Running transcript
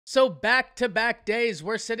So back-to-back days,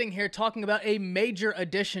 we're sitting here talking about a major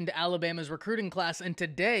addition to Alabama's recruiting class, and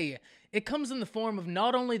today it comes in the form of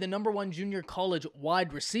not only the #1 junior college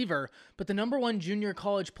wide receiver, but the #1 junior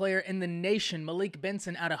college player in the nation, Malik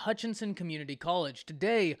Benson, out of Hutchinson Community College.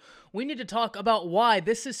 Today, we need to talk about why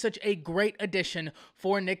this is such a great addition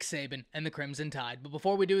for Nick Saban and the Crimson Tide. But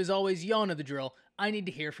before we do, as always, y'all know the drill. I need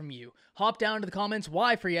to hear from you. Hop down to the comments,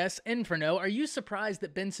 Y for yes, N for no. Are you surprised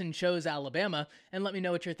that Benson chose Alabama? And let me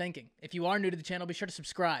know what you're thinking. If you are new to the channel, be sure to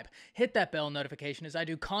subscribe. Hit that bell notification as I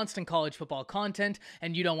do constant college football content,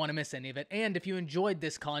 and you don't want to miss any of it. And if you enjoyed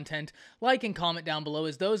this content, like and comment down below,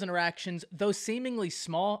 as those interactions, though seemingly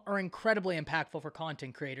small, are incredibly impactful for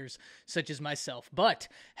content creators such as myself. But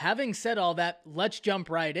having said all that, let's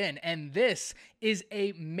jump right in. And this is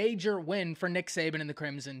a major win for Nick Saban and the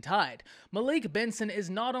Crimson Tide. Malik Benson is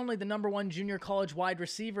not only the #1 junior college wide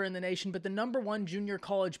receiver in the nation, but the #1 junior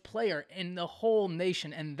college player in the whole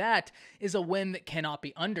nation, and that is a win that cannot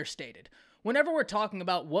be understated. Whenever we're talking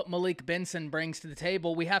about what Malik Benson brings to the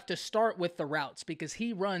table, we have to start with the routes because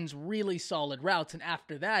he runs really solid routes, and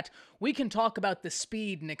after that, we can talk about the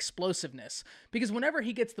speed and explosiveness. Because whenever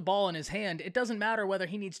he gets the ball in his hand, it doesn't matter whether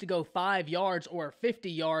he needs to go 5 yards or 50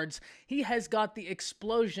 yards, he has got the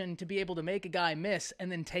explosion to be able to make a guy miss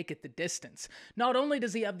and then take it the distance. Not only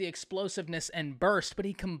does he have the explosiveness and burst, but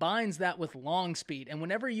he combines that with long speed, and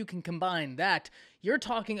whenever you can combine that, you're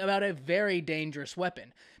talking about a very dangerous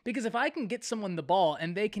weapon. Because if I can get someone the ball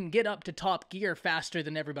and they can get up to top gear faster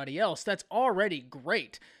than everybody else, that's already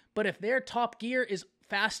great. But if their top gear is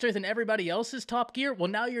faster than everybody else's top gear, well,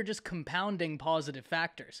 now you're just compounding positive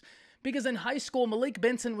factors. Because in high school, Malik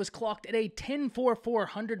Benson was clocked at a 10.44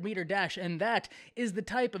 100-meter dash, and that is the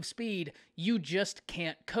type of speed you just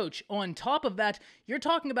can't coach. On top of that, you're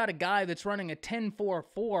talking about a guy that's running a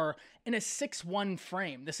 10.44 in a 6'1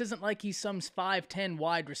 frame. This isn't like he's some 5'10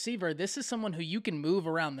 wide receiver. This is someone who you can move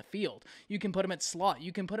around the field. You can put him at slot.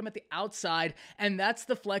 You can put him at the outside, and that's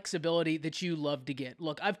the flexibility that you love to get.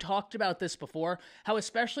 Look, I've talked about this before, how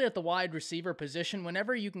especially at the wide receiver position,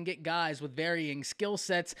 whenever you can get guys with varying skill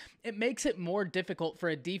sets, it makes it more difficult for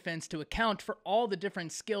a defense to account for all the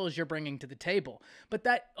different skills you're bringing to the table. But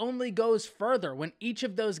that only goes further when each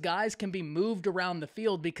of those guys can be moved around the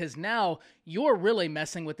field, because now you're really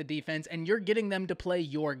messing with the defense and you're getting them to play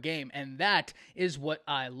your game, and that is what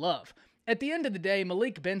I love. At the end of the day,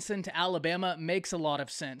 Malik Benson to Alabama makes a lot of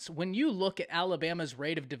sense. When you look at Alabama's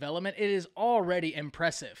rate of development, it is already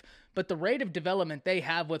impressive. But the rate of development they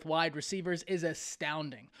have with wide receivers is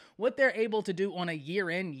astounding. What they're able to do on a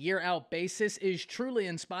year-in, year-out basis is truly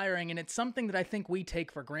inspiring, and it's something that I think we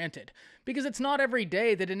take for granted. Because it's not every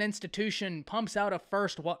day that an institution pumps out a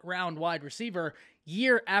first-round wide receiver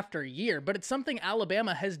year after year, but it's something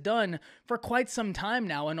Alabama has done for quite some time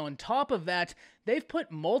now, and on top of that, they've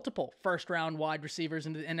put multiple first-round wide receivers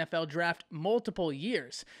into the NFL draft multiple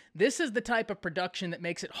years. This is the type of production that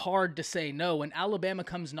makes it hard to say no when Alabama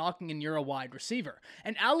comes knocking and you're a wide receiver.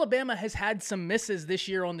 And Alabama has had some misses this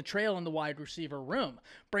year on the trail in the wide receiver room.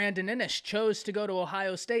 Brandon Innish chose to go to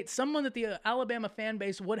Ohio State, someone that the Alabama fan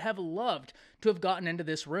base would have loved to have gotten into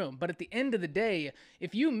this room. But at the end of the day,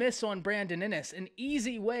 if you miss on Brandon Innish, an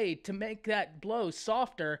easy way to make that blow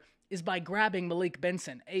softer is by grabbing Malik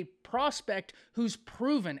Benson, a prospect who's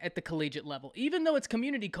proven at the collegiate level. Even though it's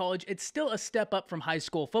community college, it's still a step up from high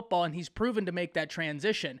school football, and he's proven to make that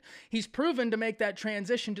transition. He's proven to make that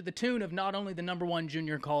transition to the tune of not only the #1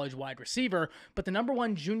 junior college wide receiver, but the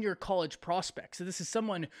 #1 junior college prospect. So this is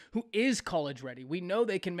someone who is college ready. We know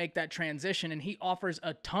they can make that transition, and he offers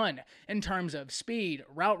a ton in terms of speed,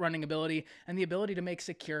 route running ability, and the ability to make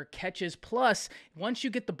secure catches. Plus, once you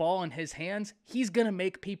get the ball in his hands, he's going to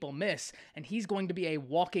make people miss, and he's going to be a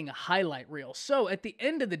walking highlight reel. So at the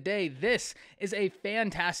end of the day, this is a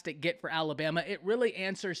fantastic get for Alabama. It really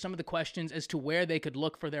answers some of the questions as to where they could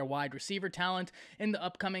look for their wide receiver talent in the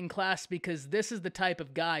upcoming class, because this is the type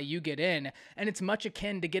of guy you get in, and it's much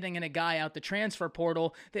akin to getting in a guy out the transfer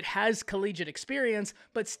portal that has collegiate experience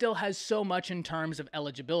but still has so much in terms of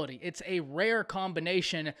eligibility. It's a rare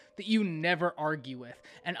combination that you never argue with,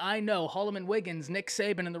 and I know Holloman Wiggins, Nick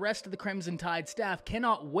Saban, and the rest of the Crimson Tide staff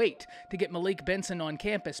cannot wait to get Malik Benson on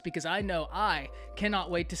campus, because I know I cannot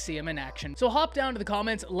wait to see him in action. So hop down to the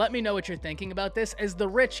comments, let me know what you're thinking about this. As the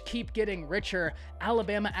rich keep getting richer,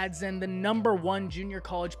 Alabama adds in the #1 junior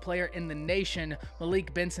college player in the nation,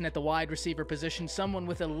 Malik Benson at the wide receiver position, someone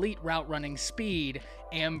with elite route running speed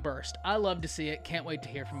and burst. I love to see it. Can't wait to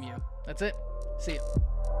hear from you. That's it. See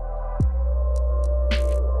ya.